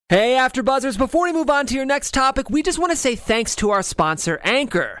Hey, AfterBuzzers, before we move on to your next topic, we just want to say thanks to our sponsor,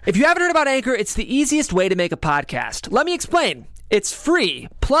 Anchor. If you haven't heard about Anchor, it's the easiest way to make a podcast. Let me explain. It's free.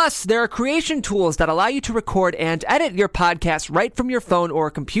 Plus, there are creation tools that allow you to record and edit your podcast right from your phone or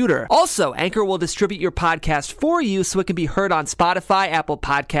computer. Also, Anchor will distribute your podcast for you so it can be heard on Spotify, Apple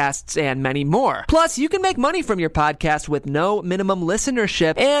Podcasts, and many more. Plus, you can make money from your podcast with no minimum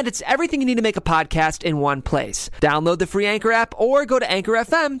listenership, and it's everything you need to make a podcast in one place. Download the free Anchor app or go to Anchor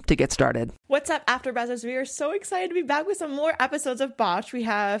FM to get started. What's up, AfterBuzzers? We are so excited to be back with some more episodes of Botched. We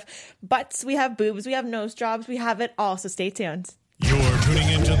have butts, we have boobs, we have nose jobs, we have it all, so stay tuned. You're tuning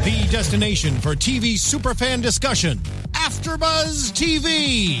into the destination for TV superfan discussion, AfterBuzz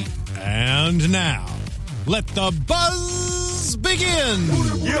TV. And now, let the buzz begin.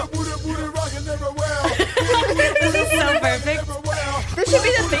 This is so perfect. This should be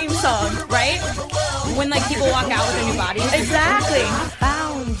the theme song, right? When like people walk out with their new bodies. Exactly. I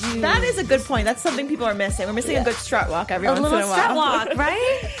found you. That is a good point. That's something people are missing. We're missing a good strut walk every once in a while. strut walk,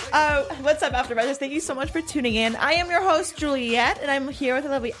 right? What's up, AfterBuzzers? Thank you so much for tuning in. I am your host, Juliet, and I'm here with the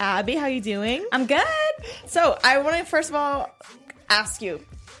lovely Abby. How are you doing? I'm good. So, I want to first of all ask you,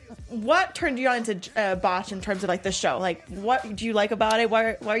 what turned you on into Botch in terms of like the show? Like, what do you like about it?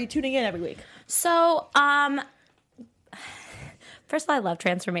 Why are you tuning in every week? So, first of all, I love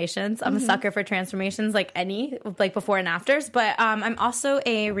transformations. I'm a sucker for transformations, like before and afters. But I'm also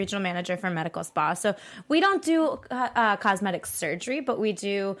a regional manager for a medical spa. So we don't do cosmetic surgery, but we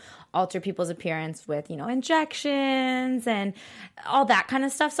do alter people's appearance with, injections and all that kind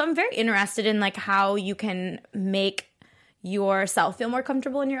of stuff. So I'm very interested in like how you can make yourself feel more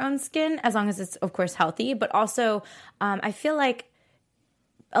comfortable in your own skin, as long as it's, of course, healthy. But also, I feel like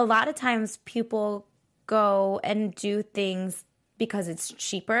a lot of times people go and do things because it's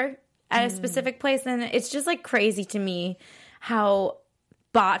cheaper at a specific place. And it's just like crazy to me how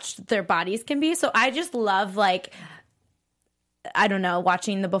botched their bodies can be. So I just love like, I don't know,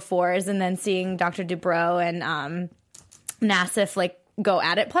 watching the befores and then seeing Dr. Dubrow and Nassif like go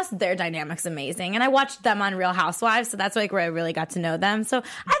at it. Plus their dynamic's amazing. And I watched them on Real Housewives. So that's like where I really got to know them. So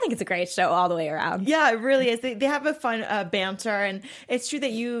I think it's a great show all the way around. Yeah, it really is. They have a fun banter, and it's true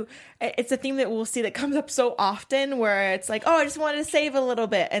that it's a theme that we'll see that comes up so often where it's like, oh, I just wanted to save a little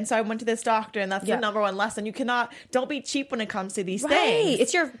bit. And so I went to this doctor, and that's the number one lesson. Don't be cheap when it comes to these things.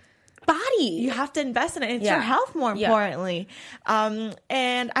 It's your body. You have to invest in it. It's your health, more importantly.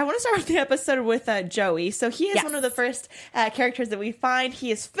 And I want to start with the episode with Joey. So he is one of the first characters that we find. He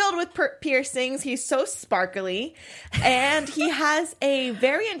is filled with piercings. He's so sparkly. And he has a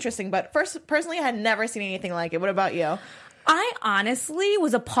very interesting butt. Personally, I had never seen anything like it. What about you? I honestly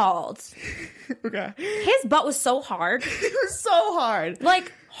was appalled. Okay. His butt was so hard. It was so hard.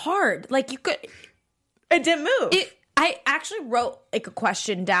 Like, hard. Like, you could... It didn't move. I actually wrote like a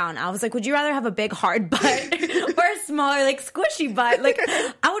question down. I was like, would you rather have a big hard butt or a smaller like squishy butt? Like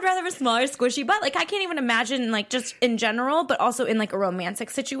I would rather have a smaller squishy butt. Like I can't even imagine like just in general, but also in like a romantic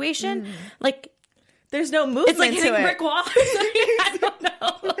situation. Like there's no movement it's like hitting brick walls. I don't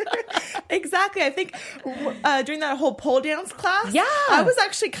know. Exactly. I think during that whole pole dance class, I was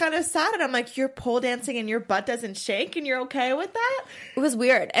actually kind of sad. And I'm like, you're pole dancing and your butt doesn't shake and you're okay with that? It was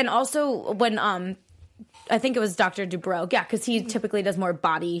weird. And also when I think it was Dr. Dubrow, because he typically does more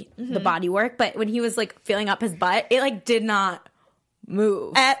the body work. But when he was like feeling up his butt, it like did not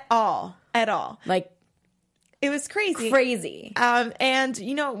move at all. Like it was crazy. And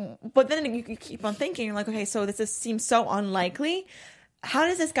but then you keep on thinking, you're like, okay, so this seems so unlikely. How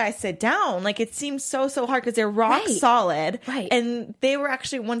does this guy sit down? Like, it seems so hard because they're rock solid. Right. And they were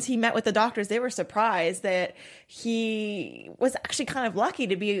actually, once he met with the doctors, they were surprised that he was actually kind of lucky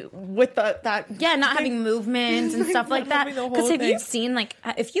to be with that. Yeah, not having movement and stuff like that. Because have you seen, like,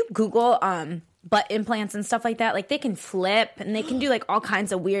 if you Google butt implants and stuff like that, like, they can flip and they can do, like, all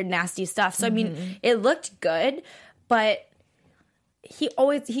kinds of weird, nasty stuff. So, I mean, it looked good, but...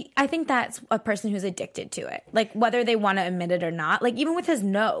 I think that's a person who's addicted to it. Like, whether they want to admit it or not. Like, even with his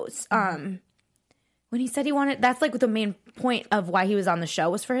nose. When he said he wanted... That's, like, the main point of why he was on the show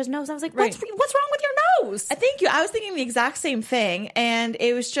was for his nose. I was like, what's wrong with your nose? I was thinking the exact same thing. And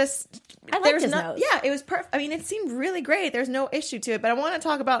it was just... I liked his nose. Yeah, it was perfect. I mean, it seemed really great. There's no issue to it. But I want to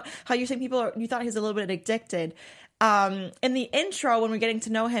talk about how you're saying you thought he was a little bit addicted. In the intro, when we're getting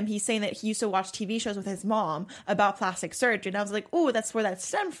to know him, he's saying that he used to watch TV shows with his mom about plastic surgery. And I was like, oh, that's where that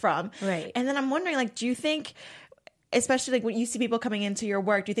stemmed from. Right. And then I'm wondering, like, do you think, especially like when you see people coming into your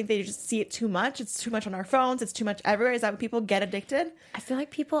work, do you think they just see it too much? It's too much on our phones. It's too much everywhere. Is that when people get addicted? I feel like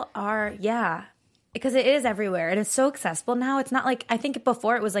people are, because it is everywhere. And it's so accessible now. It's not like, I think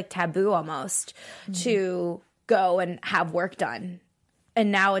before it was like taboo almost to go and have work done.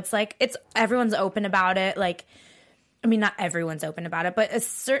 And now it's like, everyone's open about it. Like, I mean, not everyone's open about it, but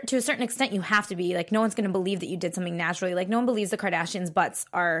to a certain extent, you have to be. Like, no one's going to believe that you did something naturally. Like, no one believes the Kardashians' butts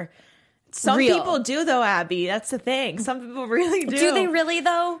are Some real. people do, though, Abby. That's the thing. Some people really do. Do they really,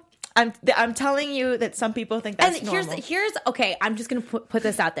 though? I'm telling you that some people think that's and normal. Here's okay, I'm just going to put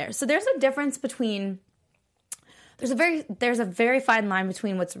this out there. So there's a difference between... There's a very fine line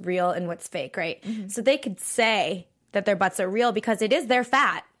between what's real and what's fake, right? Mm-hmm. So they could say that their butts are real because it is their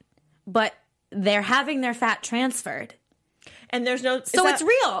fat, but they're having their fat transferred. And there's no... So it's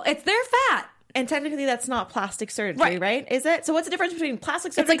real. It's their fat. And technically that's not plastic surgery, right? Is it? So what's the difference between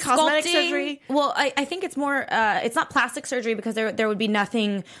plastic surgery and cosmetic surgery? Well, I think it's more... it's not plastic surgery because there would be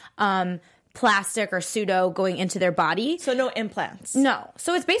nothing... plastic or pseudo going into their body. So no implants. No.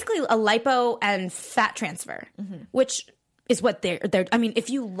 So it's basically a lipo and fat transfer, which is what they're I mean, if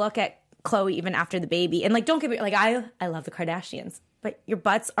you look at Khloe even after the baby, and like, don't get me, like, I love the Kardashians, but your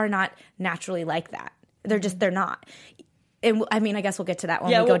butts are not naturally like that. They're not. And I mean, I guess we'll get to that when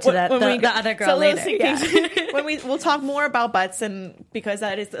we go to the other girl later. We'll talk more about butts, and because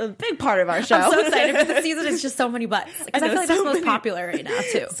that is a big part of our show. I'm so excited for the season. It's just so many butts. Because I feel like that's most popular right now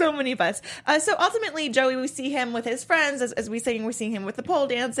too. So many butts. So ultimately, Joey, we see him with his friends, as we're seeing him with the pole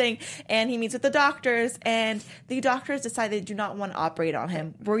dancing, and he meets with the doctors, and the doctors decide they do not want to operate on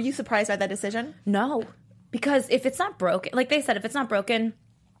him. Were you surprised by that decision? No, because if it's not broken, like they said, if it's not broken,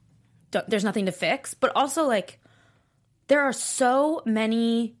 there's nothing to fix. But also, like, there are so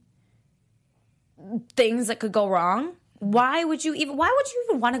many things that could go wrong. Why would you even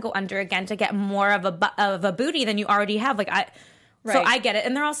want to go under again to get more of a booty than you already have? Like, so I get it.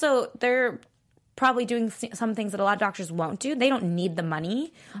 And they're probably doing some things that a lot of doctors won't do. They don't need the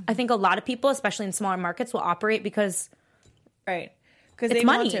money. I think a lot of people, especially in smaller markets, will operate because because they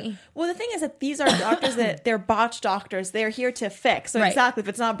want to. Well, the thing is that these are doctors that they're botched doctors. They're here to fix. So exactly, if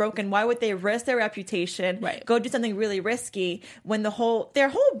it's not broken, why would they risk their reputation, go do something really risky when their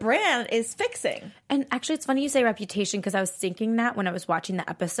whole brand is fixing? And actually, it's funny you say reputation because I was thinking that when I was watching the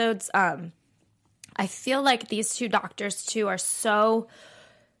episodes. I feel like these two doctors too are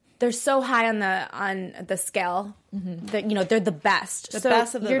they're so high on the scale that, you know, they're the best.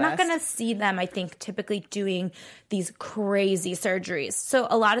 Best of the you're best. Not going to see them, I think, typically doing these crazy surgeries. So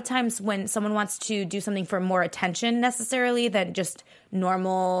a lot of times when someone wants to do something for more attention necessarily than just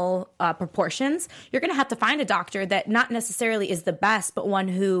normal proportions, you're going to have to find a doctor that not necessarily is the best, but one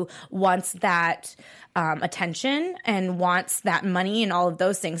who wants that attention and wants that money and all of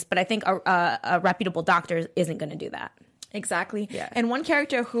those things. But I think a reputable doctor isn't going to do that. Exactly. Yeah. And one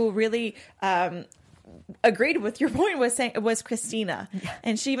character who really agreed with your point was Christina. Yeah.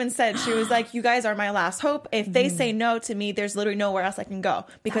 And she even said, she was like, you guys are my last hope. If they say no to me, there's literally nowhere else I can go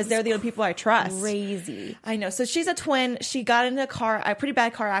because they're the only people I trust. Crazy. I know. So she's a twin. She got into a pretty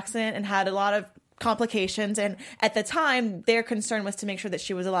bad car accident and had a lot of complications, and at the time their concern was to make sure that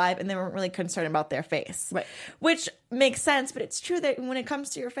she was alive, and they weren't really concerned about their face, which makes sense. But it's true that when it comes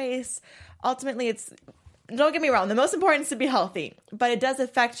to your face, ultimately don't get me wrong, the most important is to be healthy, but it does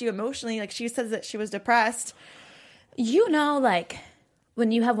affect you emotionally. Like, she says that she was depressed. You know, like,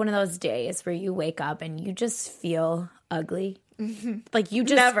 when you have one of those days where you wake up and you just feel ugly. Like, you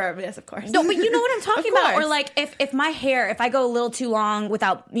just... Never. Yes, of course. No, but you know what I'm talking about. Or, like, if my hair, if I go a little too long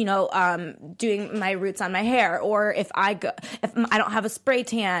without, you know, doing my roots on my hair, or if I don't have a spray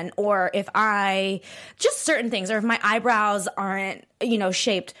tan, or if just certain things, or if my eyebrows aren't, you know,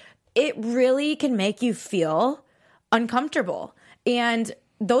 shaped, it really can make you feel uncomfortable. And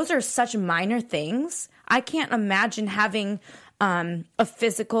those are such minor things. I can't imagine having a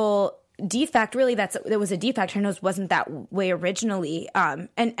physical defect, really, that was a defect. Her nose wasn't that way originally.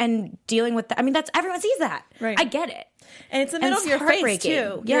 And dealing with that. I mean, everyone sees that. Right. I get it. And it's the middle of your face,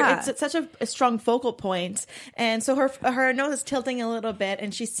 too. Yeah. It's such a strong focal point. And so her nose is tilting a little bit,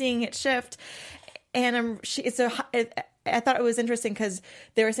 and she's seeing it shift. And I thought it was interesting because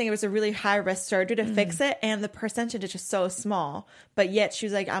they were saying it was a really high-risk surgery to fix it, and the percentage is just so small. But yet she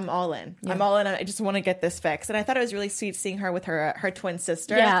was like, I'm all in. Yeah. I'm all in. I just want to get this fixed. And I thought it was really sweet seeing her with her twin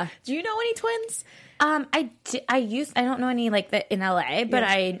sister. Yeah. Do you know any twins? I don't know any like in LA, but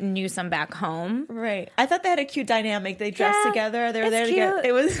I knew some back home. Right. I thought they had a cute dynamic. They dressed together. They were there together.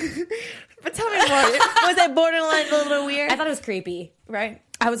 It was... But tell me more. Was it borderline a little weird? I thought it was creepy. Right.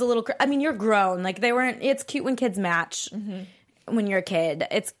 I was a little... I mean, you're grown. Like, they weren't... It's cute when kids match when you're a kid.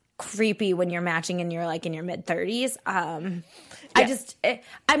 It's creepy when you're matching and you're, like, in your mid-30s.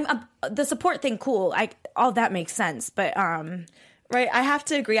 The support thing, cool. All that makes sense, but... Right, I have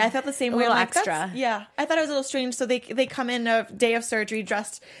to agree. I felt the same way. A little extra. Yeah, I thought it was a little strange. So they come in a day of surgery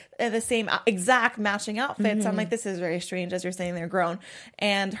dressed the same exact matching outfits. I'm like, this is very strange, as you're saying they're grown.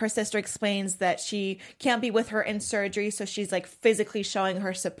 And her sister explains that she can't be with her in surgery, so she's like physically showing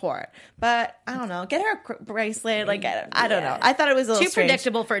her support. But I don't know, get her a bracelet. Like, I don't know. I thought it was a little too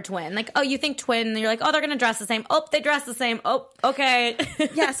predictable for a twin. Like, oh, you think twin, and you're like, oh, they're gonna dress the same. Oh, they dress the same. Oh, okay.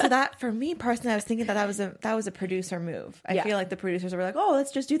 Yeah, so that, for me personally, I was thinking that was a producer move. I feel like the producers were like, oh,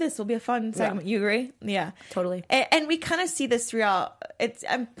 let's just do this. It'll be a fun segment. You agree? Yeah, totally. And we kind of see this throughout.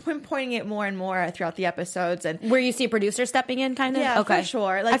 I'm pinpointing it more and more throughout the episodes, and where you see a producer stepping in, kind of. Yeah, okay, for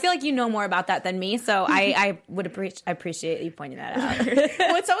sure. Like, I feel like you know more about that than me, so I would appreciate you pointing that out.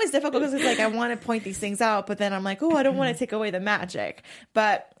 Well, it's always difficult because it's like I want to point these things out, but then I'm like, oh, I don't want to take away the magic.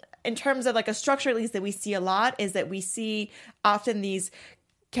 But in terms of like a structure, at least, that we see a lot is that we see often these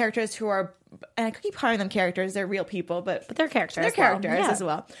characters who are, and I keep calling them characters, they're real people, but they're characters. They're characters as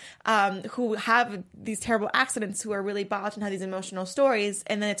well, who have these terrible accidents, who are really botched and have these emotional stories,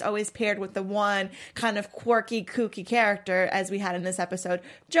 and then it's always paired with the one kind of quirky, kooky character, as we had in this episode,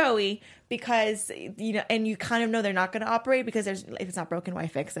 Joey, because, you know, and you kind of know they're not going to operate because if it's not broken, why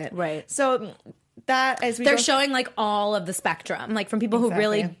fix it? Right. So that, as they're showing like all of the spectrum, like from people who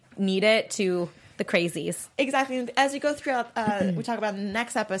really need it to the crazies. Exactly. As we go throughout, we talk about in the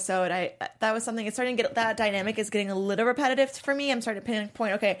next episode, that was something, it's starting to get, that dynamic is getting a little repetitive for me. I'm starting to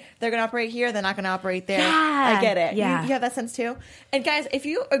pinpoint, okay, they're going to operate here, they're not going to operate there. Yeah. I get it. Yeah. You have that sense too? And guys, if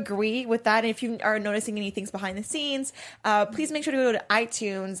you agree with that, and if you are noticing any things behind the scenes, please make sure to go to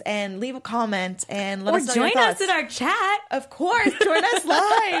iTunes and leave a comment and let us know your thoughts. Or join us in our chat. Of course. Join us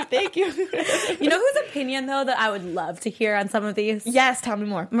live. Thank you. You know whose opinion, though, that I would love to hear on some of these? Yes, tell me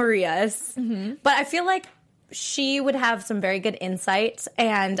more. Maria's. Mm-hmm. But I feel like she would have some very good insights,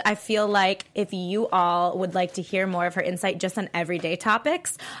 and I feel like if you all would like to hear more of her insight just on everyday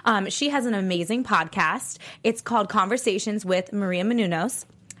topics, she has an amazing podcast. It's called Conversations with Maria Menounos,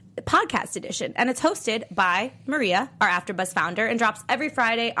 podcast edition, and it's hosted by Maria, our AfterBuzz founder, and drops every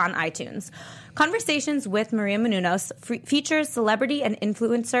Friday on iTunes. Conversations with Maria Menounos features celebrity and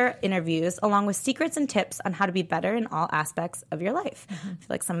influencer interviews along with secrets and tips on how to be better in all aspects of your life. I feel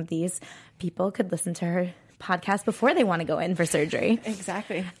like some of these people could listen to her podcast before they want to go in for surgery.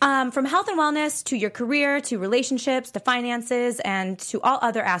 Exactly. From health and wellness to your career to relationships to finances and to all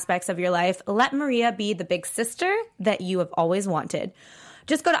other aspects of your life, let Maria be the big sister that you have always wanted.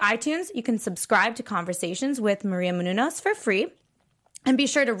 Just go to iTunes. You can subscribe to Conversations with Maria Menounos for free. And be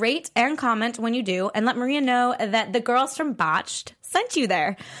sure to rate and comment when you do, and let Maria know that the girls from Botched sent you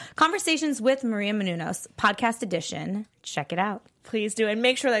there. Conversations with Maria Menounos, podcast edition. Check it out. Please do. And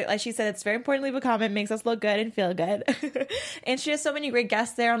make sure that, like she said, it's very important to leave a comment. It makes us look good and feel good. And she has so many great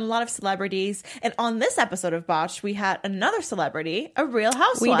guests there and a lot of celebrities. And on this episode of Botched, we had another celebrity, a Real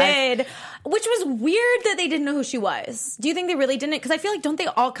Housewife. We did. Which was weird that they didn't know who she was. Do you think they really didn't? Because I feel like, don't they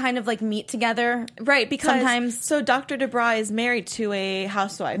all kind of like meet together? Right. Because sometimes. So Dr. DeBry is married to a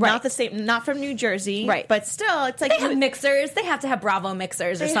housewife. Right. Not the same, not from New Jersey. Right. But still, it's like. They have mixers. They have to have Bravo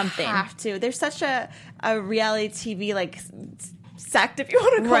mixers or something. They have to. There's such a reality TV, like, sect, if you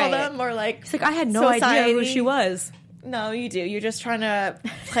want to call them, or like, it's like, I had no idea who she was. No, you do. You're just trying to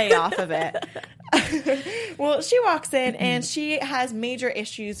play off of it. Well, she walks in and she has major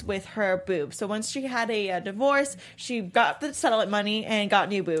issues with her boobs. So once she had a divorce, she got the settlement money and got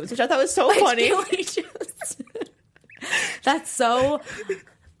new boobs, which I thought was so funny. That's so.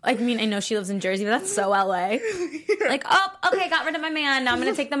 I mean, I know she lives in Jersey, but that's so LA. Like, oh, okay, got rid of my man. Now I'm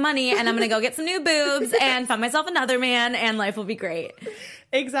going to take the money and I'm going to go get some new boobs and find myself another man and life will be great.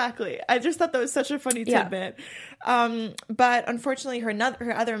 Exactly. I just thought that was such a funny tidbit. But unfortunately, her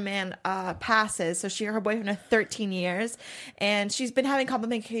other man passes. So her boyfriend of 13 years. And she's been having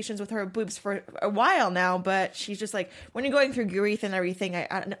complications with her boobs for a while now. But she's just like, when you're going through grief and everything,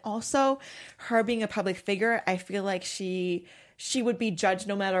 and also her being a public figure, I feel like she would be judged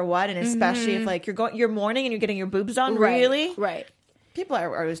no matter what, and especially if like you're mourning and you're getting your boobs done. Right, really, right? People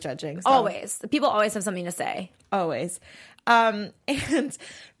are always judging. So. Always, people always have something to say. Always. And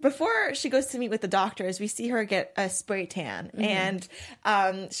before she goes to meet with the doctors, we see her get a spray tan, and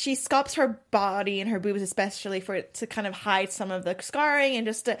she sculpts her body and her boobs, especially to kind of hide some of the scarring and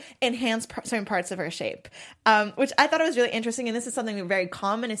just to enhance certain parts of her shape, which I thought it was really interesting. And this is something very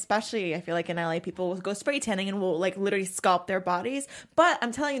common, especially I feel like in LA, people will go spray tanning and will like literally sculpt their bodies. But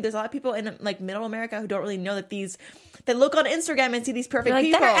I'm telling you, there's a lot of people in like middle America who don't really know that that look on Instagram and see these perfect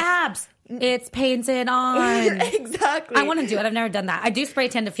people. They're abs. It's painted on. Exactly. I want to do it. I've never done that. I do spray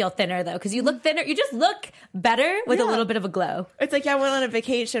tan to feel thinner, though, because you look thinner. You just look better with a little bit of a glow. It's like, I went on a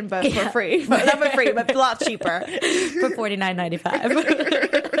vacation, but for free. Not for free, but a lot cheaper. For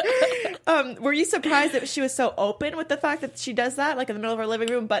 $49.95. Were you surprised that she was so open with the fact that she does that, like in the middle of her living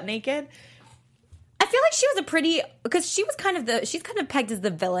room, butt naked? I feel like she was because she's kind of pegged as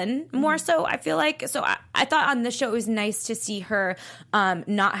the villain more so, I feel like. So I thought on this show it was nice to see her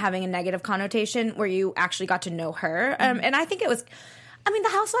not having a negative connotation where you actually got to know her. And I think it was, the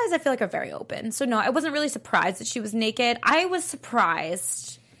housewives I feel like are very open. So no, I wasn't really surprised that she was naked. I was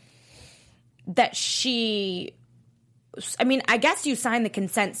surprised that I guess you sign the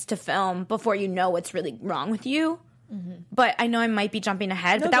consents to film before you know what's really wrong with you. Mm-hmm. But I know I might be jumping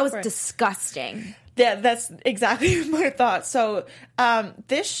ahead, but that was disgusting. Yeah, that's exactly my thought. So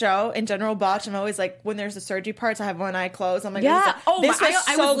this show, in general, Botched, I'm always like, when there's the surgery parts, I have one eye closed. I'm like, yeah.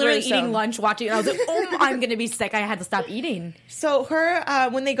 I was literally eating lunch, watching it. I was like, I'm going to be sick. I had to stop eating. So her,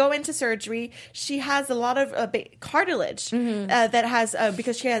 when they go into surgery, she has a lot of cartilage that has,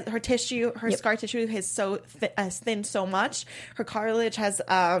 because she has her tissue, her scar tissue has thinned so much. Her cartilage has...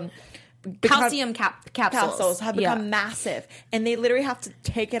 calcium capsules have become massive, and they literally have to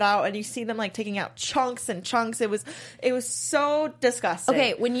take it out, and you see them like taking out chunks and chunks. It was so disgusting.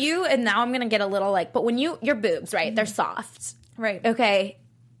 Okay, and now I'm gonna get a little but when your boobs, right? They're soft, right? Okay,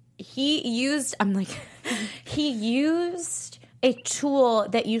 he used a tool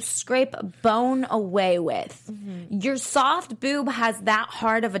that you scrape bone away with. Mm-hmm. Your soft boob has that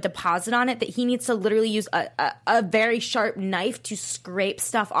hard of a deposit on it that he needs to literally use a very sharp knife to scrape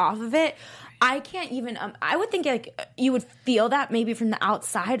stuff off of it. I can't even. I would think you would feel that maybe from the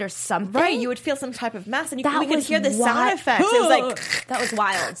outside or something. Right, you would feel some type of mess, and we could hear the sound effects. It was like that was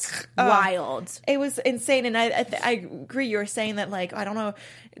wild, wild. It was insane, and I agree. You were saying that I don't know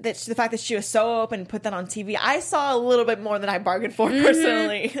that the fact that she was so open and put that on TV. I saw a little bit more than I bargained for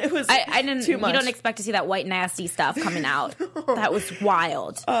personally. It was I didn't. Too much. You don't expect to see that white nasty stuff coming out. No. That was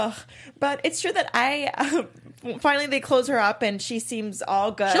wild. But it's true that I. Finally, they close her up, and she seems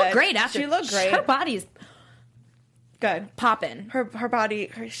all good. She looked great after. She looked great. Her body's good. Popping. Her body,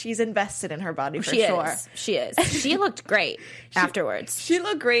 she's invested in her body for sure. She is. She looked great afterwards. She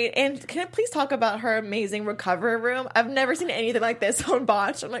looked great. And can I please talk about her amazing recovery room? I've never seen anything like this on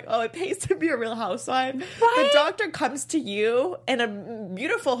Botched. I'm like, it pays to be a real housewife. Right? The doctor comes to you in a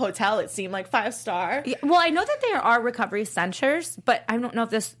beautiful hotel, it seemed, 5-star. Yeah, well, I know that there are recovery centers, but I don't know if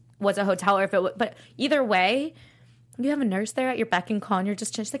this was a hotel or if it was, but either way, you have a nurse there at your beck and call, and you're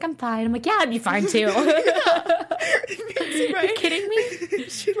just like, I'm fine. I'm like, yeah, I'd be fine too. Right? Are you kidding me?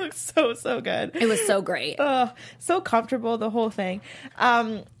 She looked so good. It was so great. So comfortable, the whole thing.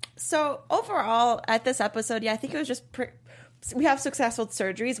 So overall, at this episode, I think it was just we have successful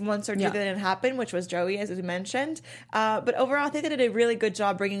surgeries. One surgery that didn't happen, which was Joey, as we mentioned. But overall, I think they did a really good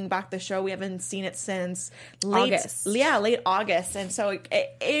job bringing back the show. We haven't seen it since late August. And so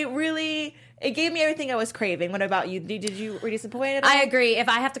it really... It gave me everything I was craving. What about you? Were you disappointed? I agree. If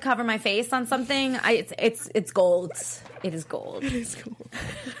I have to cover my face on something, it's gold. It is gold. It is gold.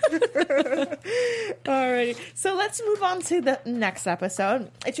 Alrighty. So let's move on to the next episode.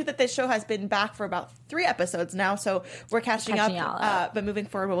 It's true that this show has been back for about 3 episodes now, so we're catching up. But moving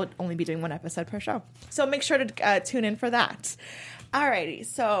forward, we'll only be doing 1 episode per show. So make sure to tune in for that. Alrighty.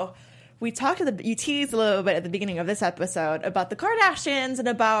 So... you teased a little bit at the beginning of this episode about the Kardashians and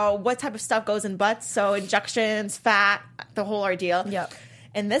about what type of stuff goes in butts. So injections, fat, the whole ordeal. Yep.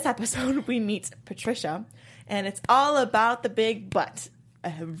 In this episode, we meet Patricia, and it's all about the big butt. I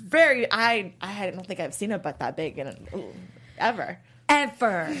don't think I've seen a butt that big ever.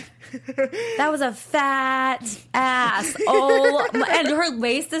 That was a fat ass. And her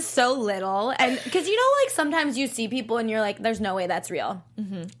waist is so little. And because sometimes you see people and you're like, there's no way that's real.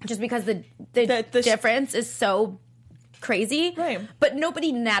 Mm-hmm. Just because the difference is so crazy. Right. But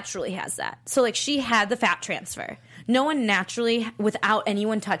nobody naturally has that. So she had the fat transfer. No one naturally, without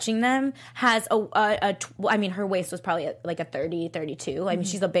anyone touching them, has her waist was probably a 30, 32. Mm-hmm. I mean,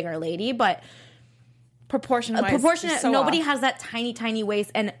 she's a bigger lady, but... Proportionate. So nobody has that tiny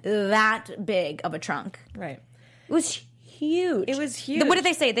waist and that big of a trunk. Right. It was huge. What did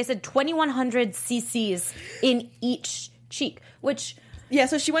they say? They said 2,100 cc's in each cheek, which... Yeah,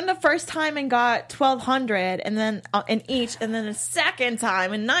 so she went the first time and got 1,200 and then in each, and then the second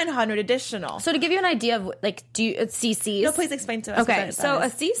time and 900 additional. So to give you an idea of cc's... No, please explain to us. Okay, so a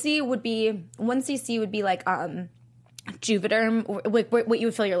cc would be... 1 cc would be Juvederm, what you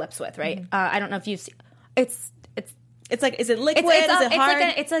would fill your lips with, right? Mm-hmm. I don't know if you've seen... It's like, is it liquid? Is it hard?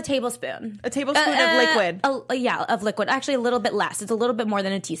 It's a tablespoon. A tablespoon of liquid. Of liquid. Actually, a little bit less. It's a little bit more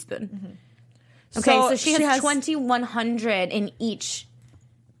than a teaspoon. Mm-hmm. Okay, so she has 2,100 in each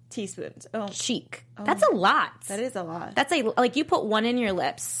teaspoons. Cheek. That's a lot. That is a lot. That's you put 1 in your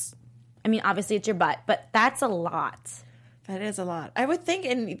lips. I mean, obviously it's your butt, but that's a lot. That is a lot. I would think,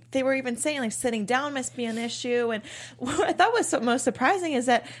 and they were even saying like sitting down must be an issue. And what I thought was most surprising is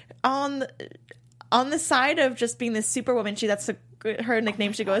that on the side of just being this superwoman, that's her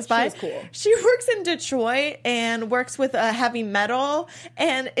nickname she goes by. Cool. She works in Detroit and works with heavy metal,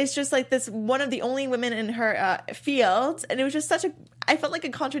 and it's just like this one of the only women in her field. And it was just I felt like a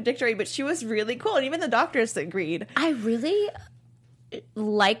contradictory, but she was really cool, and even the doctors agreed. I really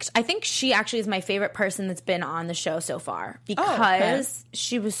I think she actually is my favorite person that's been on the show so far because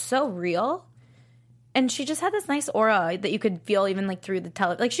she was so real. And she just had this nice aura that you could feel even like through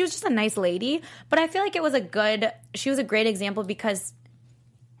the like she was just a nice lady. But I feel like she was a great example because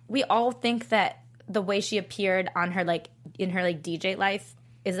we all think that the way she appeared on her like in her like DJ life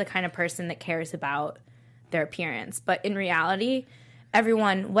is the kind of person that cares about their appearance. But in reality,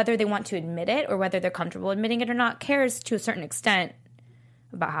 everyone, whether they want to admit it or whether they're comfortable admitting it or not, cares to a certain extent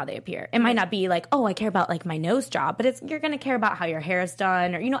about how they appear. It might not be like, oh, I care about like my nose job, but you're going to care about how your hair is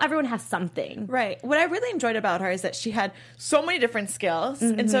done, or everyone has something. Right. What I really enjoyed about her is that she had so many different skills,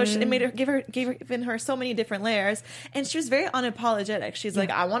 and so it made her given her so many different layers, and she was very unapologetic. She's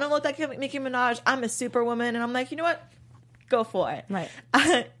like, I want to look like Nicki Minaj. I'm a superwoman, and I'm like, you know what? Go for it. Right.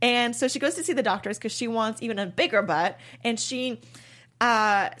 And so she goes to see the doctors because she wants even a bigger butt, and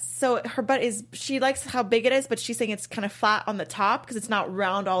so her butt she likes how big it is, but she's saying it's kind of flat on the top because it's not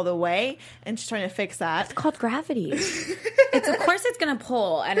round all the way, and she's trying to fix that. It's called gravity. Of course it's going to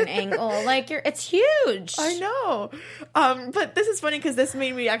pull at an angle. Like it's huge. I know. But this is funny because this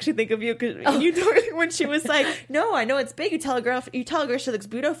made me actually think of you when she was like, no, I know it's big. You tell a girl she looks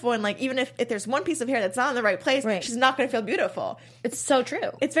beautiful, and like even if there's one piece of hair that's not in the right place, she's not going to feel beautiful. It's so true.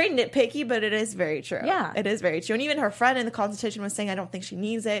 It's very nitpicky, but it is very true. Yeah. It is very true. And even her friend in the consultation was saying, I don't think she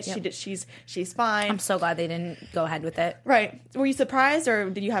needs it. Yep. She's fine. I'm so glad they didn't go ahead with it. Right. Were you surprised, or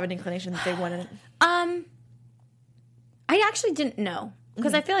did you have an inclination that they wanted it? I actually didn't know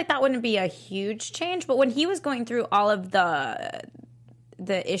because I feel like that wouldn't be a huge change. But when he was going through all of the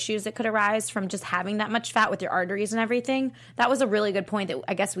issues that could arise from just having that much fat with your arteries and everything, that was a really good point that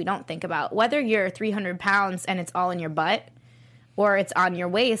I guess we don't think about. Whether you're 300 pounds and it's all in your butt or it's on your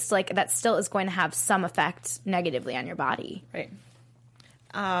waist, like that still is going to have some effect negatively on your body. Right.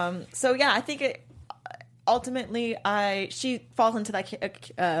 So yeah, I think ultimately she falls into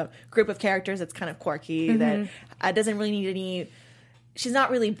that group of characters that's kind of quirky, that doesn't really need any. She's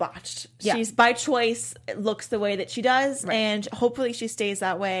not really botched. Yeah. She's by choice looks the way that she does, and hopefully she stays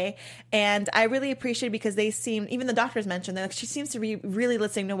that way. And I really appreciate it because even the doctors mentioned that she seems to be really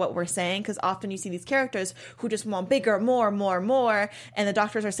listening to what we're saying, because often you see these characters who just want bigger, more, and the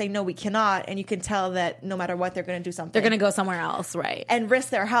doctors are saying, no, we cannot. And you can tell that no matter what, they're going to do something. They're going to go somewhere else, right? And risk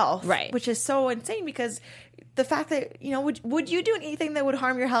their health, right? Which is so insane because the fact that, would you do anything that would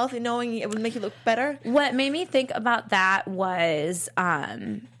harm your health and knowing it would make you look better? What made me think about that was,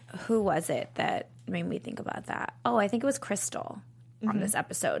 who was it that made me think about that? Oh, I think it was Crystal on this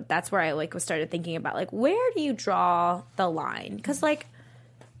episode. That's where I was started thinking about where do you draw the line? Because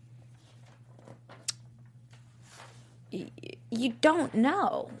you don't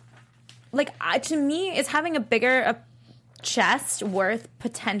know. To me, is having a bigger chest worth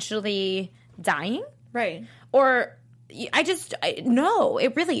potentially dying? Right. Or no,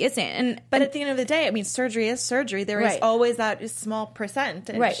 it really isn't. But at the end of the day, I mean, surgery is surgery. There is always that small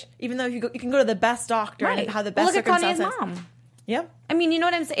percentage. Right. Even though you can go to the best doctor and have the best circumstances. Look at Kanye's mom. Yep. I mean, you know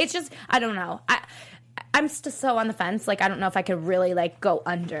what I'm saying? It's just, I don't know. I'm still so on the fence. I don't know if I could really go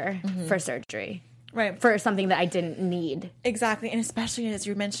under for surgery. Right. For something that I didn't need. Exactly. And especially as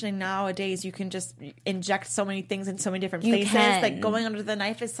you're mentioning nowadays, you can just inject so many things in so many different places. Going under the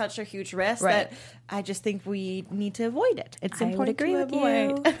knife is such a huge risk that I just think we need to avoid it. It's important to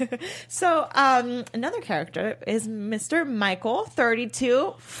avoid. So another character is Mr. Michael,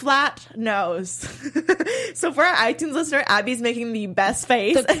 32, flat nose. So for our iTunes listener, Abby's making the best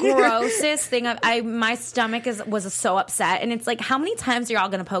face. The grossest thing. My stomach was so upset. And it's how many times are y'all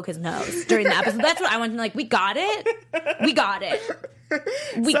going to poke his nose during the episode? That's what I want to we got it. We got it.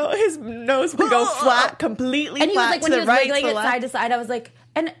 So his nose would go flat, completely and flat, he was when to he was the right, wiggling to the it left. side to side, I was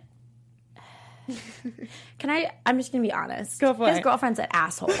and I'm just going to be honest. Go for his it. girlfriend's an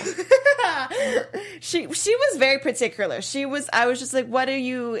asshole. She was very particular. I was just what are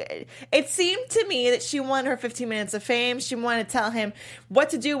you... It seemed to me that she wanted her 15 minutes of fame. She wanted to tell him what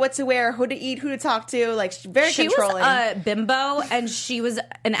to do, what to wear, who to eat, who to talk to. Very controlling. She was a bimbo, and she was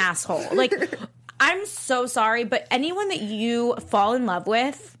an asshole. I'm so sorry, but anyone that you fall in love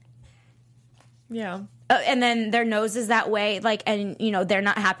with... Yeah. and then their nose is that way, like, and you know they're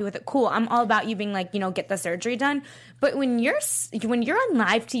not happy with it. Cool, I'm all about you being like, you know, get the surgery done. But when you're on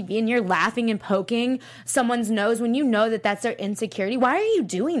live TV and you're laughing and poking someone's nose when you know that that's their insecurity, why are you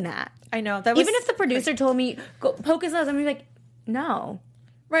doing that? I know that was, even if the producer told me go poke his nose, I'm like, no.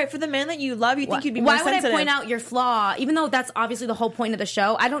 Right, for the man that you love, you think you'd be more sensitive. Why would I point out your flaw? Even though that's obviously the whole point of the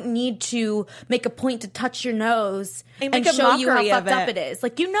show, I don't need to make a point to touch your nose and show you how fucked up it is.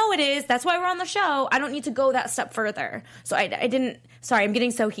 Like, you know it is. That's why we're on the show. I don't need to go that step further. So I didn't... Sorry, I'm getting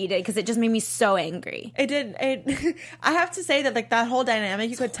so heated because it just made me so angry. It did. I have to say that, like, that whole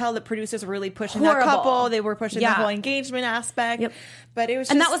dynamic, you could tell the producers were really pushing that couple. They were pushing the whole engagement aspect. Yep. But it was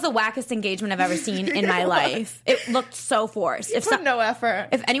just... And that was the wackest engagement I've ever seen in my life. It looked so forced. No effort.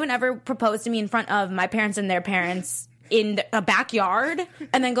 If anyone ever proposed to me in front of my parents and their parents in a backyard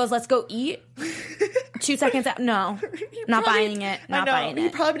and then goes, let's go eat, 2 seconds out, no. Not buying it. Not buying it. He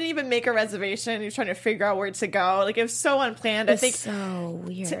probably didn't even make a reservation. He was trying to figure out where to go. Like, it was so unplanned. I think so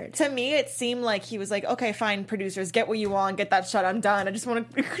weird. To me, it seemed like he was like, okay, fine, producers, get what you want, get that shot, I'm done. I just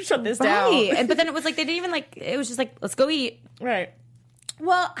want to shut this down. But then it was like, they didn't even like, it was just like, let's go eat. Right.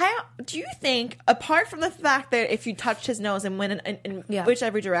 Well, do you think, apart from the fact that if you touched his nose and went in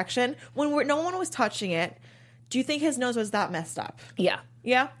whichever direction, when no one was touching it, do you think his nose was that messed up? Yeah.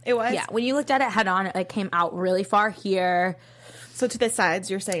 Yeah, it was? Yeah, when you looked at it head on, it like came out really far here. So to the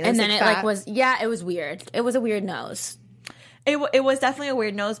sides, you're saying? And then it like was, it was weird. It was a weird nose. It was definitely a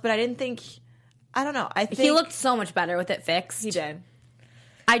weird nose, but I didn't think, I don't know. I think he looked so much better with it fixed. He did.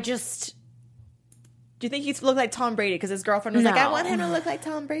 Do you think he looked like Tom Brady? Because his girlfriend was like, I want him to look like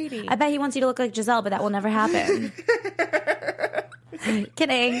Tom Brady. I bet he wants you to look like Giselle, but that will never happen.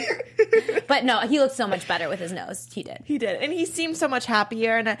 Kidding. But no, he looked so much better with his nose. He did. He did. And he seemed so much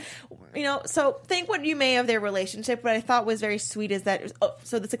happier. And, so think what you may of their relationship. What I thought was very sweet is that,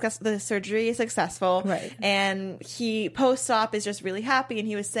 the surgery is successful. Right. And he, post-op, is just really happy. And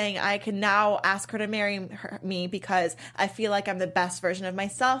he was saying, I can now ask her to marry me because I feel like I'm the best version of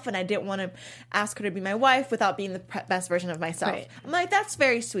myself. And I didn't want to ask her to be my wife without being the best version of myself. Right. I'm like, that's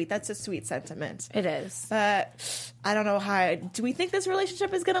very sweet. That's a sweet sentiment. It is. But I don't know how. Do we think this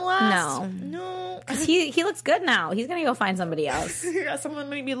relationship is going to last? No. Because he looks good now. He's going to go find somebody else. Yeah, someone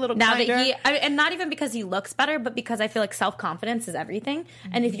maybe a little now kinder. And not even because he looks better, but because I feel like self-confidence is everything. Mm-hmm.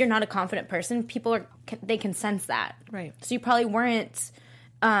 And if you're not a confident person, they can sense that. Right. So you probably weren't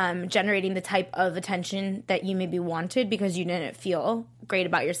generating the type of attention that you maybe wanted because you didn't feel great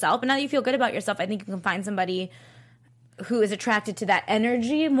about yourself. But now that you feel good about yourself, I think you can find somebody who is attracted to that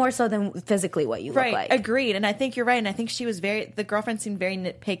energy more so than physically what you look like. Right, agreed. And I think you're right. And I think she was the girlfriend seemed very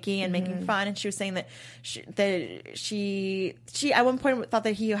nitpicky and making fun. And she was saying that she at one point thought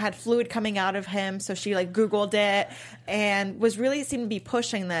that he had fluid coming out of him. So she like Googled it and was really seemed to be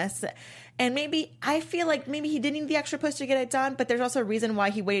pushing this. And I feel like maybe he didn't need the extra push to get it done, but there's also a reason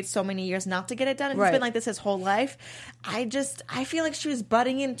why he waited so many years not to get it done. And He's been like this his whole life. I feel like she was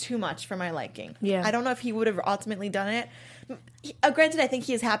butting in too much for my liking. Yeah. I don't know if he would have ultimately done it. Granted, I think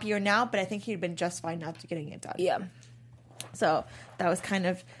he is happier now, but I think he'd been just fine not getting it done. Yeah. So that was kind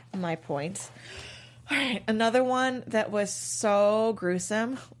of my point. All right. Another one that was so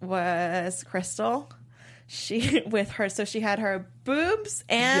gruesome was Crystal. She had her boobs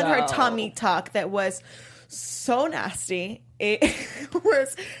and her tummy tuck that was so nasty. It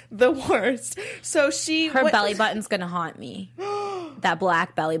was the worst. So her belly button's gonna haunt me. That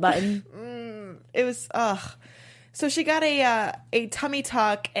black belly button. It was So she got a tummy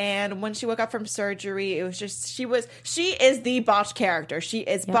tuck, and when she woke up from surgery, it was just she is the Botched character. She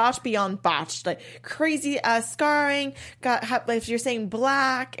is botched beyond botched, like crazy scarring. Got if you're saying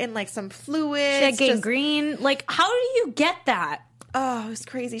black and like some fluid. She had gangrene. Like, how do you get that? Oh, it was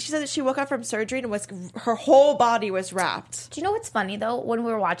crazy. She said that she woke up from surgery and her whole body was wrapped. Do you know what's funny though? When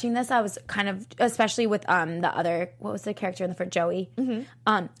we were watching this, I was kind of, especially with the other, what was the character for Joey? Mm-hmm.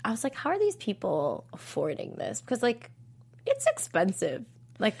 I was like, how are these people affording this? Because like, it's expensive.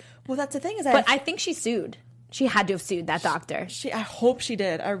 Like, well, that's the thing but I think she sued. She had to have sued that doctor. I hope she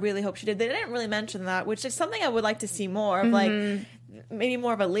did. I really hope she did. They didn't really mention that, which is something I would like to see more of, like maybe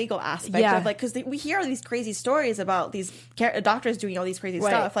more of a legal aspect of, like, because we hear all these crazy stories about these doctors doing all these crazy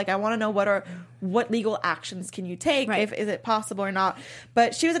stuff. Like, I want to know what legal actions can you take? Is it possible or not?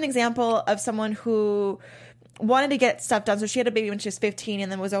 But she was an example of someone who wanted to get stuff done. So she had a baby when she was 15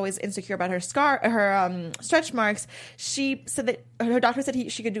 and then was always insecure about her stretch marks. She said that her doctor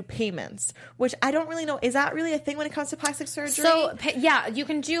said she could do payments, which I don't really know. Is that really a thing when it comes to plastic surgery? So yeah, you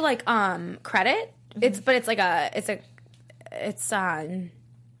can do like credit. Mm-hmm. It's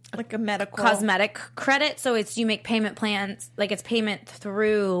like a medical cosmetic credit. So you make payment plans, like it's payment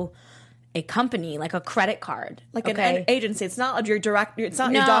through a company, like a credit card, like an agency. It's not your direct. It's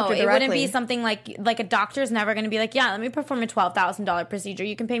not your doctor directly. It wouldn't be something like a doctor's never going to be like, yeah, let me perform a $12,000 procedure.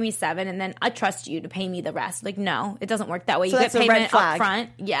 You can pay me $7,000, and then I trust you to pay me the rest. Like, no, it doesn't work that way. So you that's get a red payment flag. up front,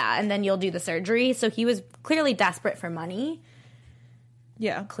 and then you'll do the surgery. So he was clearly desperate for money.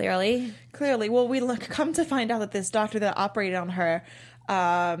 Yeah, clearly. Well, we come to find out that this doctor that operated on her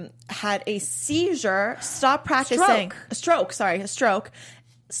had a seizure, stopped practicing, a stroke,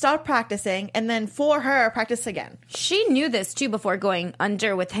 stopped practicing, and then for her, practice again. She knew this too before going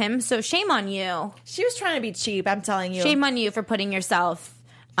under with him, so shame on you. She was trying to be cheap, I'm telling you. Shame on you for putting yourself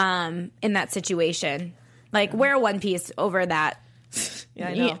in that situation. Like, wear a one piece over that. Yeah,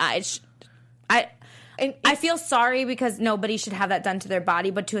 I know. I feel sorry because nobody should have that done to their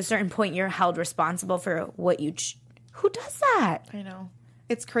body, but to a certain point, you're held responsible for what you... Who does that? I know.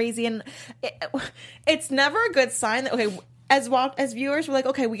 It's crazy, and it's never a good sign that, okay, as viewers, we're like,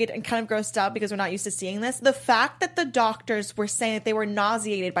 okay, we get kind of grossed out because we're not used to seeing this. The fact that the doctors were saying that they were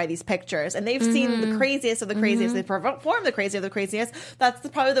nauseated by these pictures and they've seen the craziest of the craziest, they performed the craziest of the craziest, that's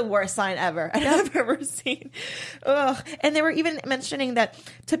probably the worst sign ever I've ever seen. Ugh. And they were even mentioning that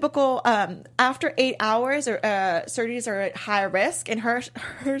typical after 8 hours or surgeries are at high risk, and hers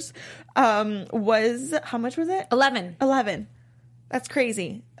was, how much was it? 11. That's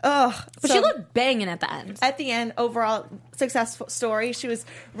crazy. Ugh. But she looked banging at the end. At the end, overall successful story. She was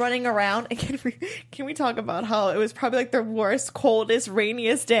running around. And can we talk about how it was probably like the worst, coldest,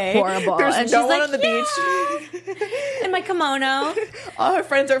 rainiest day? Horrible. There's and no she's one like, on the beach. In my kimono. All her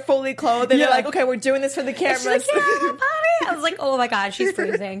friends are fully clothed. And they're like, okay, we're doing this for the cameras. She's like, yeah, mommy. I was like, oh my God, she's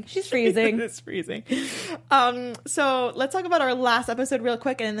freezing. She's freezing. It's freezing. So let's talk about our last episode real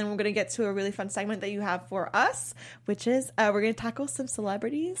quick. And then we're going to get to a really fun segment that you have for us, which is we're going to tackle some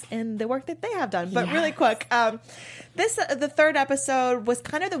celebrities and the work that they have done. But really quick, the third episode was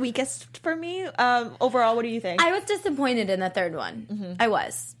kind of the weakest for me. Overall, what do you think? I was disappointed in the third one. Mm-hmm. I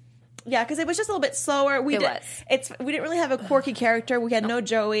was. Yeah, because it was just a little bit slower. We didn't really have a quirky character. We had no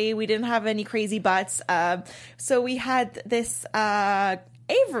Joey. We didn't have any crazy butts. So we had this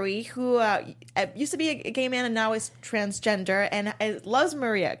Avery, who used to be a gay man and now is transgender, and loves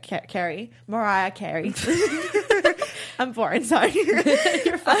Mariah Carey. I'm foreign, sorry.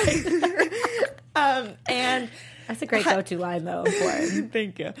 You're fine. And that's a great go-to line, though. Foreign.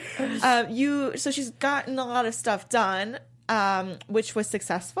 Thank you. So she's gotten a lot of stuff done, which was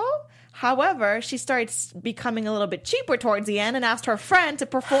successful. However, she started becoming a little bit cheaper towards the end and asked her friend to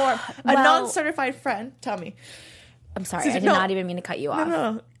perform, a non-certified friend. Tell me. I'm sorry. I did not even mean to cut you off.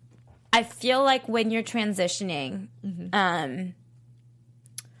 No. I feel like when you're transitioning,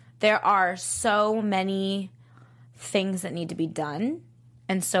 there are so many things that need to be done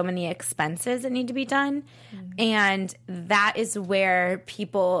and so many expenses that need to be done. And that is where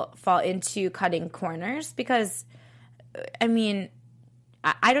people fall into cutting corners because, I mean,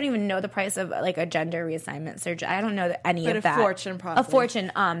 I don't even know the price of like a gender reassignment surgery. I don't know any of that. A fortune, probably. A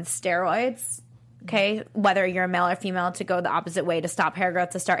fortune. Steroids. Okay, whether you're a male or female, to go the opposite way, to stop hair growth,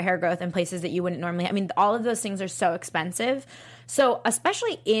 to start hair growth in places that you wouldn't normally. I mean, all of those things are so expensive. So,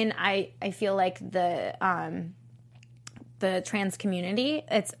 especially I feel like the trans community,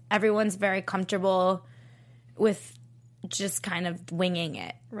 everyone's very comfortable with just kind of winging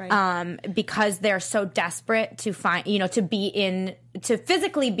it, right? Because they're so desperate to find, to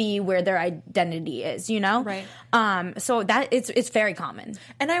physically be where their identity is, right? So that it's very common.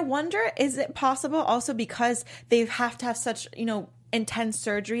 And I wonder, is it possible also because they have to have such intense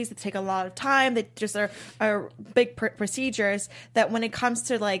surgeries that take a lot of time, that just are big procedures, that when it comes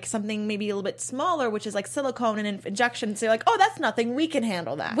to like something maybe a little bit smaller, which is like silicone and injections, they're like, oh, that's nothing, we can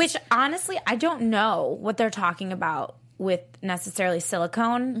handle that. Which honestly, I don't know what they're talking about with necessarily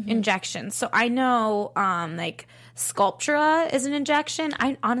silicone injections. So I know like Sculptura is an injection.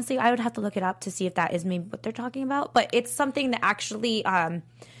 I would have to look it up to see if that is maybe what they're talking about. But it's something that actually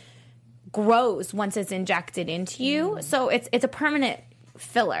grows once it's injected into you. So it's a permanent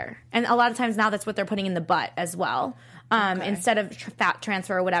filler. And a lot of times now that's what they're putting in the butt as well. Instead of fat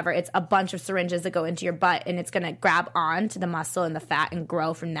transfer or whatever, it's a bunch of syringes that go into your butt, and it's going to grab on to the muscle and the fat and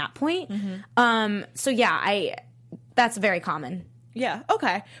grow from that point. So yeah, that's very common. Yeah.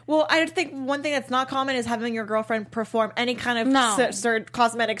 Okay. Well, I think one thing that's not common is having your girlfriend perform any kind of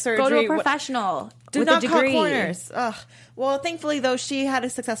cosmetic surgery. Go to a professional. Do not cut corners. Ugh. Well, thankfully, though, she had a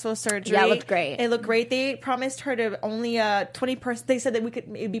successful surgery. Yeah, it looked great. It looked great. They promised her to only 20%. They said that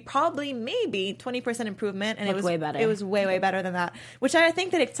it'd be probably maybe 20% improvement, and it was way better. It was way better than that. Which I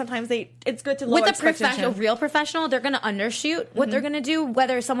think that sometimes it's good to lower with a real professional, they're going to undershoot what they're going to do.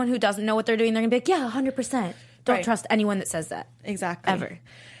 Whether someone who doesn't know what they're doing, they're going to be like, yeah, 100%. Don't trust anyone that says that. Exactly. Ever.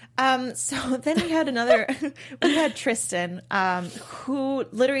 So then we had Tristan, who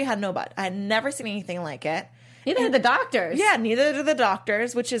literally had no butt. I had never seen anything like it. Neither did the doctors. Yeah, neither did the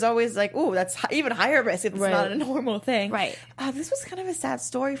doctors, which is always like, ooh, that's even higher risk if it's not a normal thing. Right. This was kind of a sad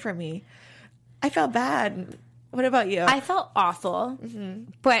story for me. I felt bad. What about you? I felt awful,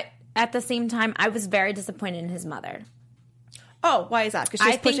 but at the same time, I was very disappointed in his mother. Oh, why is that? Because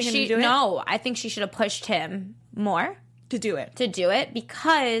she's pushing him to do it? No, I think she should have pushed him more. To do it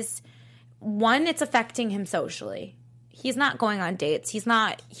because, one, it's affecting him socially. He's not going on dates. He's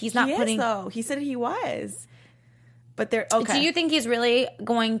not putting... though. He said he was. But they're okay. Do you think he's really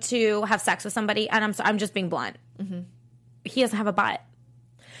going to have sex with somebody? And I'm just being blunt. He doesn't have a butt.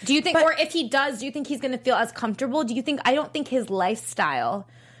 Do you think, or if he does, do you think he's going to feel as comfortable? I don't think his lifestyle,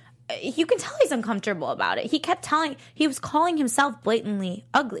 you can tell he's uncomfortable about it. He was calling himself blatantly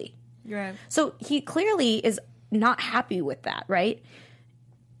ugly. You're right. So he clearly is not happy with that, right?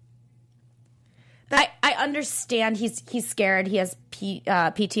 I understand he's scared. He has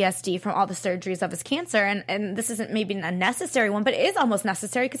PTSD from all the surgeries of his cancer, and this isn't maybe a necessary one, but it is almost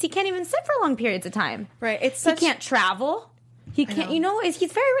necessary because he can't even sit for long periods of time. Right. He can't travel. He can't.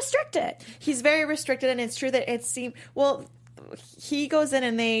 He's very restricted. He's very restricted, and it's true that it seemed. Well, he goes in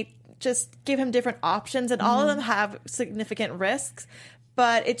and they just give him different options, and all of them have significant risks.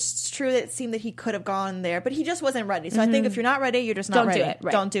 But it's true that it seemed that he could have gone there, but he just wasn't ready. So I think if you're not ready, you're just not ready.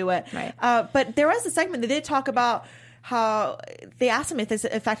 Don't do it. Right. But there was a segment that did talk about how they asked him if this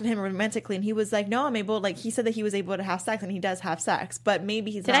affected him romantically, and he was like, "No, I'm able." Like he said that he was able to have sex, and he does have sex, but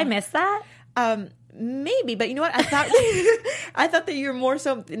maybe he's. Did I miss that? Maybe, but you know what? I thought that you're more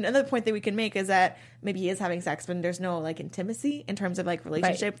so. Another point that we can make is that maybe he is having sex, but there's no like intimacy in terms of like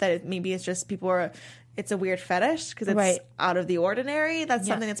relationship. Right. That maybe it's just people are. It's a weird fetish because it's out of the ordinary. That's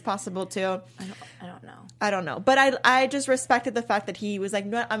something that's possible too. I don't know. But I just respected the fact that he was like,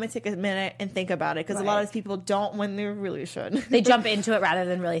 no, I'm going to take a minute and think about it. Because a lot of people don't when they really should. They jump into it rather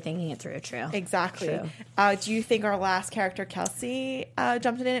than really thinking it through. True. Exactly. True. Do you think our last character, Kelsey,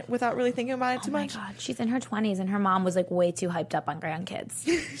 jumped in it without really thinking about it too much? Oh my God. She's in her 20s and her mom was like way too hyped up on grandkids.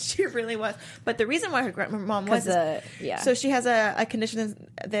 She really was. But the reason why her mom was... So she has a condition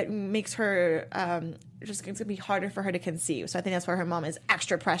that makes her... it's going to be harder for her to conceive. So I think that's why her mom is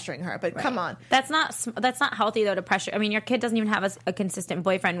extra pressuring her. But come on. That's not healthy, though, to pressure. I mean, your kid doesn't even have a consistent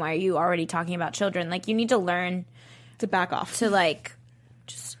boyfriend. Why are you already talking about children? Like, you need to learn to back off. To, like,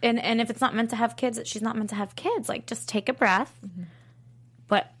 just... And if it's not meant to have kids, she's not meant to have kids. Like, just take a breath.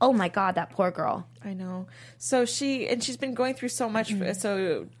 But, oh, my God, that poor girl. I know. So she's been going through so much.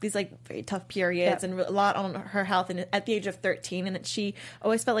 So these, like, very tough periods and a lot on her health. And at the age of 13, and she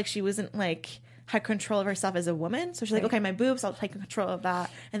always felt like she wasn't, like... had control of herself as a woman. So she's like, okay, my boobs, I'll take control of that.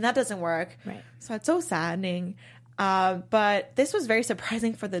 And that doesn't work. Right. So it's so saddening. But this was very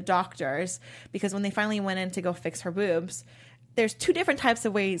surprising for the doctors because when they finally went in to go fix her boobs, there's two different types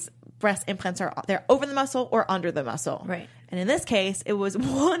of ways breast implants are. They're over the muscle or under the muscle. Right. And in this case, it was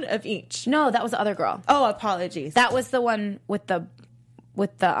one of each. No, that was the other girl. Oh, apologies. That was the one with the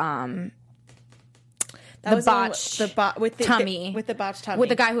botched tummy. With the botched tummy. With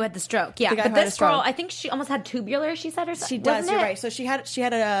the guy who had the stroke. Yeah. But this girl, I think she almost had tubular, she said, or something. She does, you're right. So she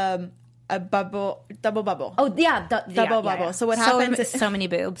had a double bubble. Oh, yeah. Double bubble. Yeah. So what happens is... So many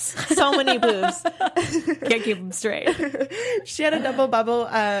boobs. So many boobs. Can't keep them straight. She had a double bubble,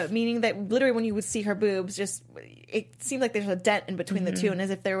 meaning that literally when you would see her boobs, it seemed like there's a dent in between the two, and as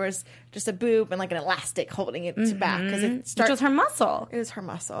if there was just a boob and like an elastic holding it back. Which was her muscle. It was her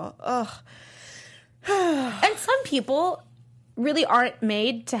muscle. Ugh. And some people really aren't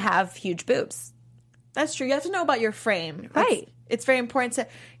made to have huge boobs. That's true. You have to know about your frame. Right. It's very important to...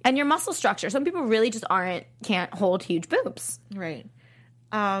 And your muscle structure. Some people really just can't hold huge boobs. Right.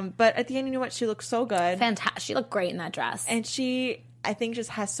 But at the end, you know what? She looked so good. Fantastic. She looked great in that dress. And she, I think, just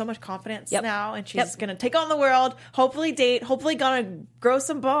has so much confidence now. And she's going to take on the world, hopefully date, hopefully going to grow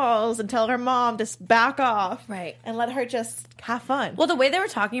some balls and tell her mom to back off. Right. And let her just have fun. Well, the way they were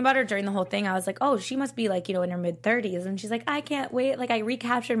talking about her during the whole thing, I was like, oh, she must be like, in her mid-30s. And she's like, I can't wait. Like, I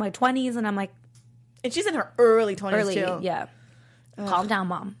recaptured my 20s. And I'm like... And she's in her early 20s, too. Yeah. Calm down,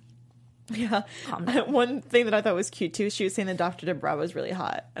 Mom. Yeah. One thing that I thought was cute too, she was saying that Dr. Debra was really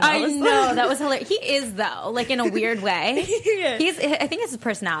hot. And I know, that was hilarious. He is though, like in a weird way. I think it's his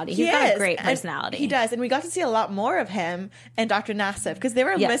personality. He's got a great personality. He does, and we got to see a lot more of him and Dr. Nassif because they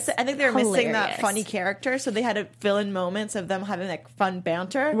were missing. I think they were missing that funny character, so they had to fill in moments of them having like fun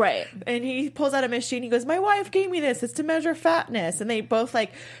banter. Right. And he pulls out a machine. He goes, "My wife gave me this. It's to measure fatness." And they both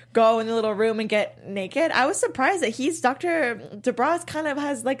like go in the little room and get naked. I was surprised that Dr. Debra kind of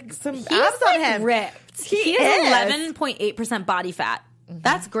has like some abs on him. Ripped. He has 11.8% body fat.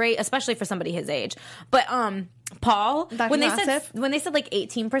 That's great, especially for somebody his age. But Paul, when they said like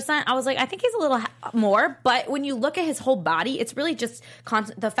 18%, I was like, I think he's a little more. But when you look at his whole body, it's really just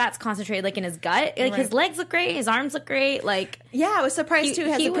the fat's concentrated like in his gut. Like his legs look great, his arms look great. Like I was surprised too.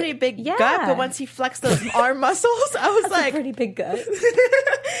 He has a pretty big gut, but once he flexed those arm muscles, I was like, a pretty big gut.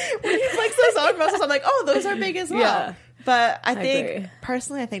 When he flexed those arm muscles, I'm like, oh, those are big as well. Yeah. But I think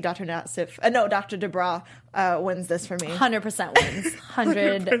personally, Dr. Debra wins this for me. 100% wins.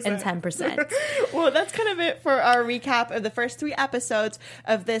 110%. Well, that's kind of it for our recap of the first 3 episodes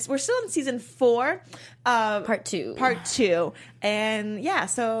of this. We're still in season 4. Part 2. And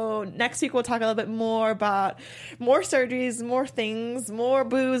so next week we'll talk a little bit more about more surgeries, more things, more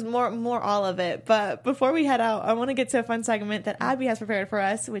booze, more all of it. But before we head out, I want to get to a fun segment that Abby has prepared for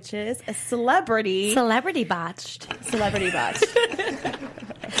us, which is a Celebrity Botched.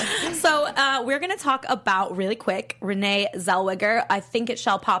 So we're going to talk about, really quick, Renee Zellweger. I think it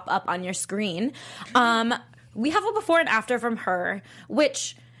shall pop up on your screen. We have a before and after from her,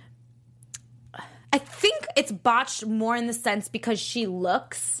 which I think it's botched more in the sense because she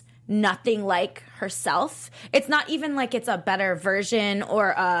looks nothing like herself. It's not even like it's a better version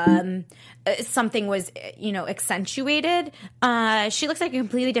or something was, accentuated. She looks like a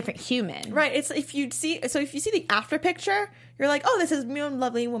completely different human. Right. It's if you see the after picture, you're like, oh, this is a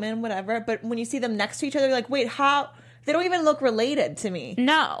lovely woman, whatever. But when you see them next to each other, you're like, wait, how? They don't even look related to me.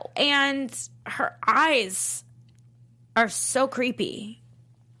 No. And her eyes are so creepy.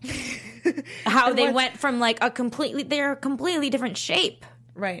 How they went from like they're a completely different shape.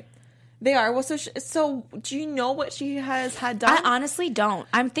 Right. They are. Well, so do you know what she has had done? I honestly don't.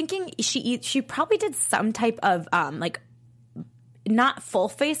 I'm thinking she probably did some type of not full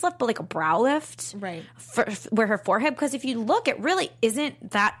facelift, but like a brow lift, right? Where her forehead, because if you look, it really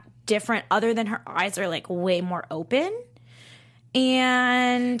isn't that different, other than her eyes are like way more open,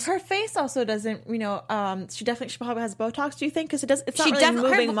 and her face also doesn't. She probably has Botox. Do you think? Because it's not really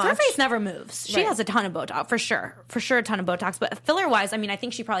moving much. Her face never moves. She has a ton of Botox for sure, a ton of Botox. But filler wise, I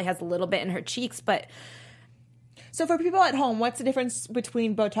think she probably has a little bit in her cheeks, but. So for people at home, what's the difference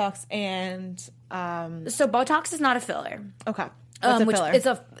between Botox and? So Botox is not a filler. Okay. Which is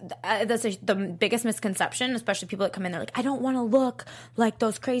the biggest misconception, especially people that come in, they're like, I don't want to look like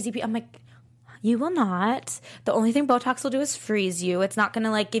those crazy people. I'm like, you will not. The only thing Botox will do is freeze you. It's not going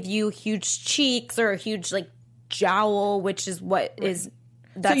to like give you huge cheeks or a huge like jowl, which is what is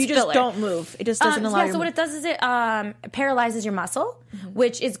that's so you just filler. Don't move. It just doesn't allow you. So what it does is it paralyzes your muscle,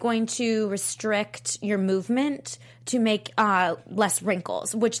 which is going to restrict your movement to make less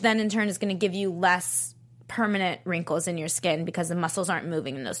wrinkles, which then in turn is going to give you less permanent wrinkles in your skin because the muscles aren't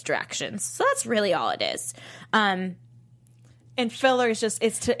moving in those directions. So that's really all it is. And filler is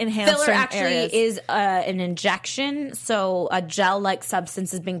it's to enhance filler certain actually areas. Is an injection, so a gel-like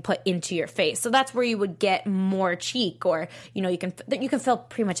substance is being put into your face. So that's where you would get more cheek, or you can fill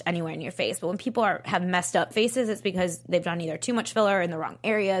pretty much anywhere in your face. But when people have messed up faces, it's because they've done either too much filler in the wrong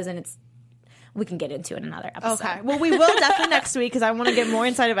areas, and we can get into it in another episode. Okay. Well, we will definitely next week, because I want to get more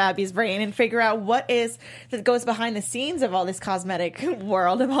inside of Abby's brain and figure out what is that goes behind the scenes of all this cosmetic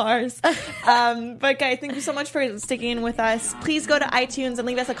world of ours. But guys, thank you so much for sticking in with us. Please go to iTunes and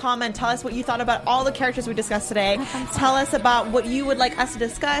leave us a comment. Tell us what you thought about all the characters we discussed today. Tell us about what you would like us to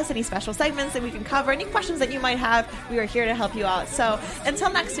discuss, any special segments that we can cover, any questions that you might have. We are here to help you out. So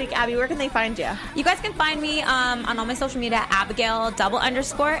until next week, Abby, where can they find you? You guys can find me on all my social media,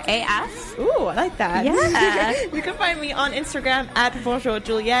 Abigail_AF. Ooh, I like that. Yeah. You can find me on Instagram at Bonjour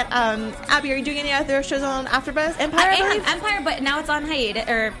Juliette. Abby, are you doing any other shows on AfterBuzz? Empire, I am Empire, but now it's on hiatus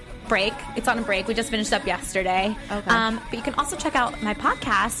or break. It's on a break. We just finished up yesterday. Okay. But you can also check out my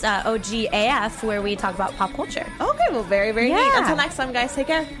podcast, OGAF, where we talk about pop culture. Okay, well, very, very neat. Until next time, guys, take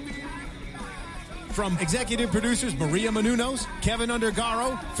care. From executive producers Maria Menounos, Kevin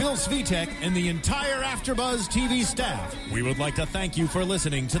Undergaro, Phil Svitek, and the entire AfterBuzz TV staff, we would like to thank you for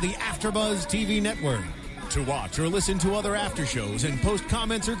listening to the AfterBuzz TV network. To watch or listen to other after shows and post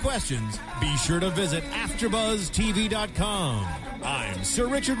comments or questions, be sure to visit AfterBuzzTV.com. I'm Sir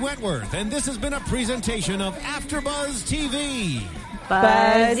Richard Wentworth, and this has been a presentation of AfterBuzz TV.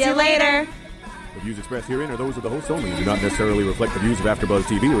 Buzz you later. The views expressed herein are those of the hosts only and do not necessarily reflect the views of AfterBuzz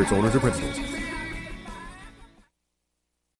TV or its owners or principals.